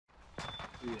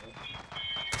Yeah.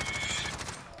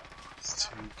 It's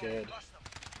too good.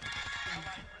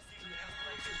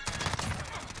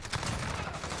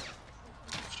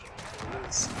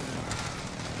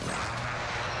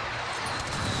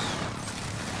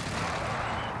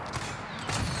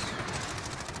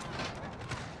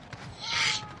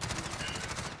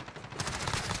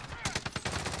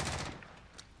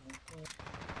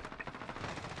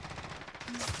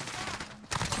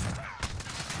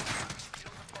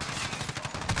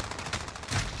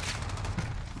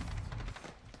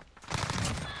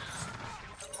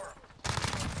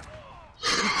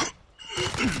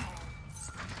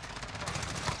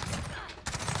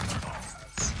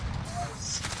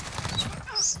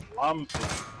 Slumping.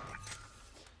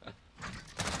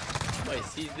 Wait,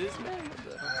 see this man?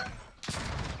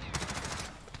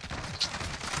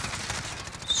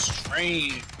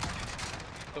 Stream.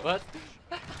 What?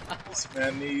 This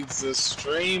man needs a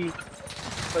stream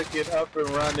to get up and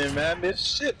running, man. This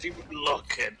shit, people,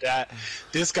 look at that.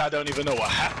 This guy don't even know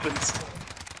what happens.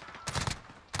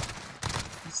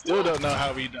 He still don't know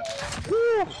how he died.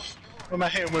 Woo! I'm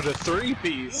at him with a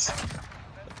 3-piece.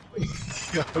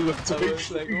 Yo, look to me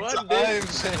like, what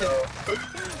this man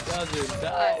doesn't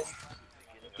die.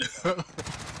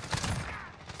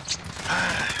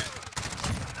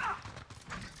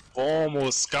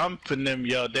 Almost scumping them,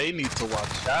 yo. They need to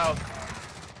watch out.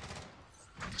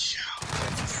 Yo,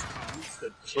 you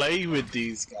could play with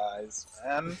these guys,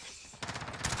 man.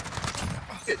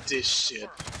 Look at this shit.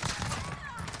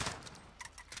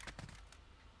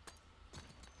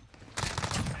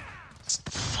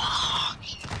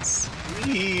 Fucking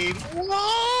sweet.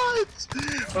 What?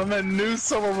 I man knew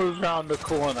someone was around the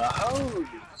corner. Holy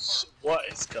shit. What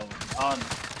is going on?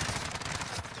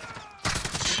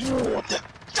 What the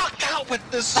fuck out with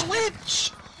the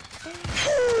switch?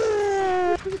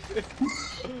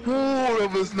 Oh,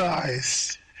 that was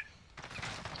nice.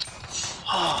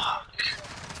 Fuck.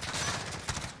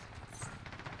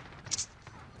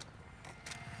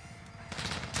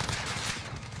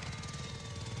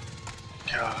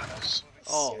 Gosh.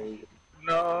 Oh.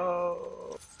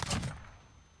 No.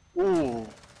 Ooh.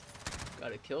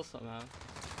 Gotta kill somehow.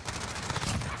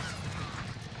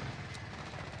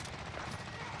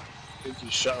 I think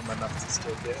you shot him enough to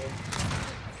still get him.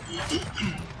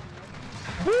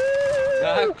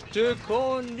 Back to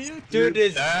Kunta, to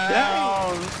this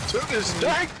down, to this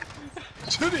dank,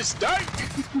 to this dank.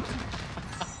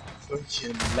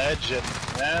 Fucking legend,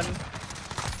 man.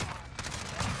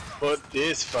 Put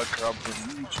this fucker up in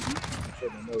YouTube. You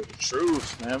better know the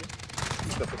truth, man.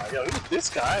 Like, yo, who's this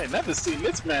guy? I ain't never seen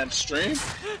this man stream.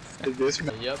 Is this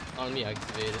man? Yep, on me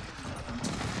activated.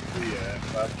 Yeah,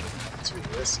 fucking too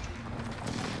risky.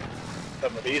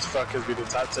 Some of these fuckers be the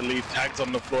type to leave tags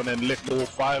on the floor and then lift all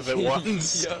 5 at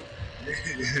once. Yeah.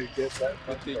 Get that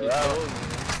fucker out.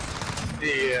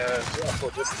 Yeah, I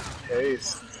thought just in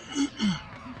case.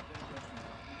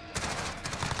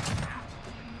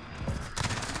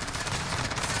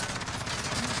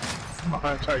 Come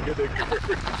on, try to get it.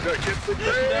 Try to get the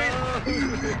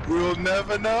grade. We'll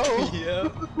never know. Yeah.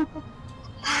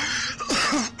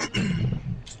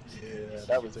 Yeah,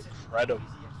 that was incredible.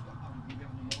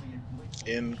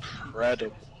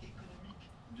 Incredible.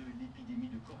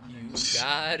 You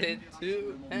got it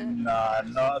too, man. Nah,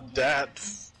 not that.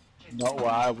 Not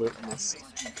what I witnessed.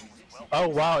 Oh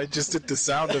wow, it just did the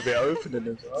sound of it opening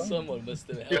as well. Someone must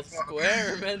have held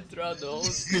square, man, throughout the whole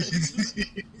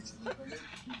stream.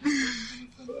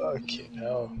 Fucking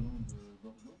hell.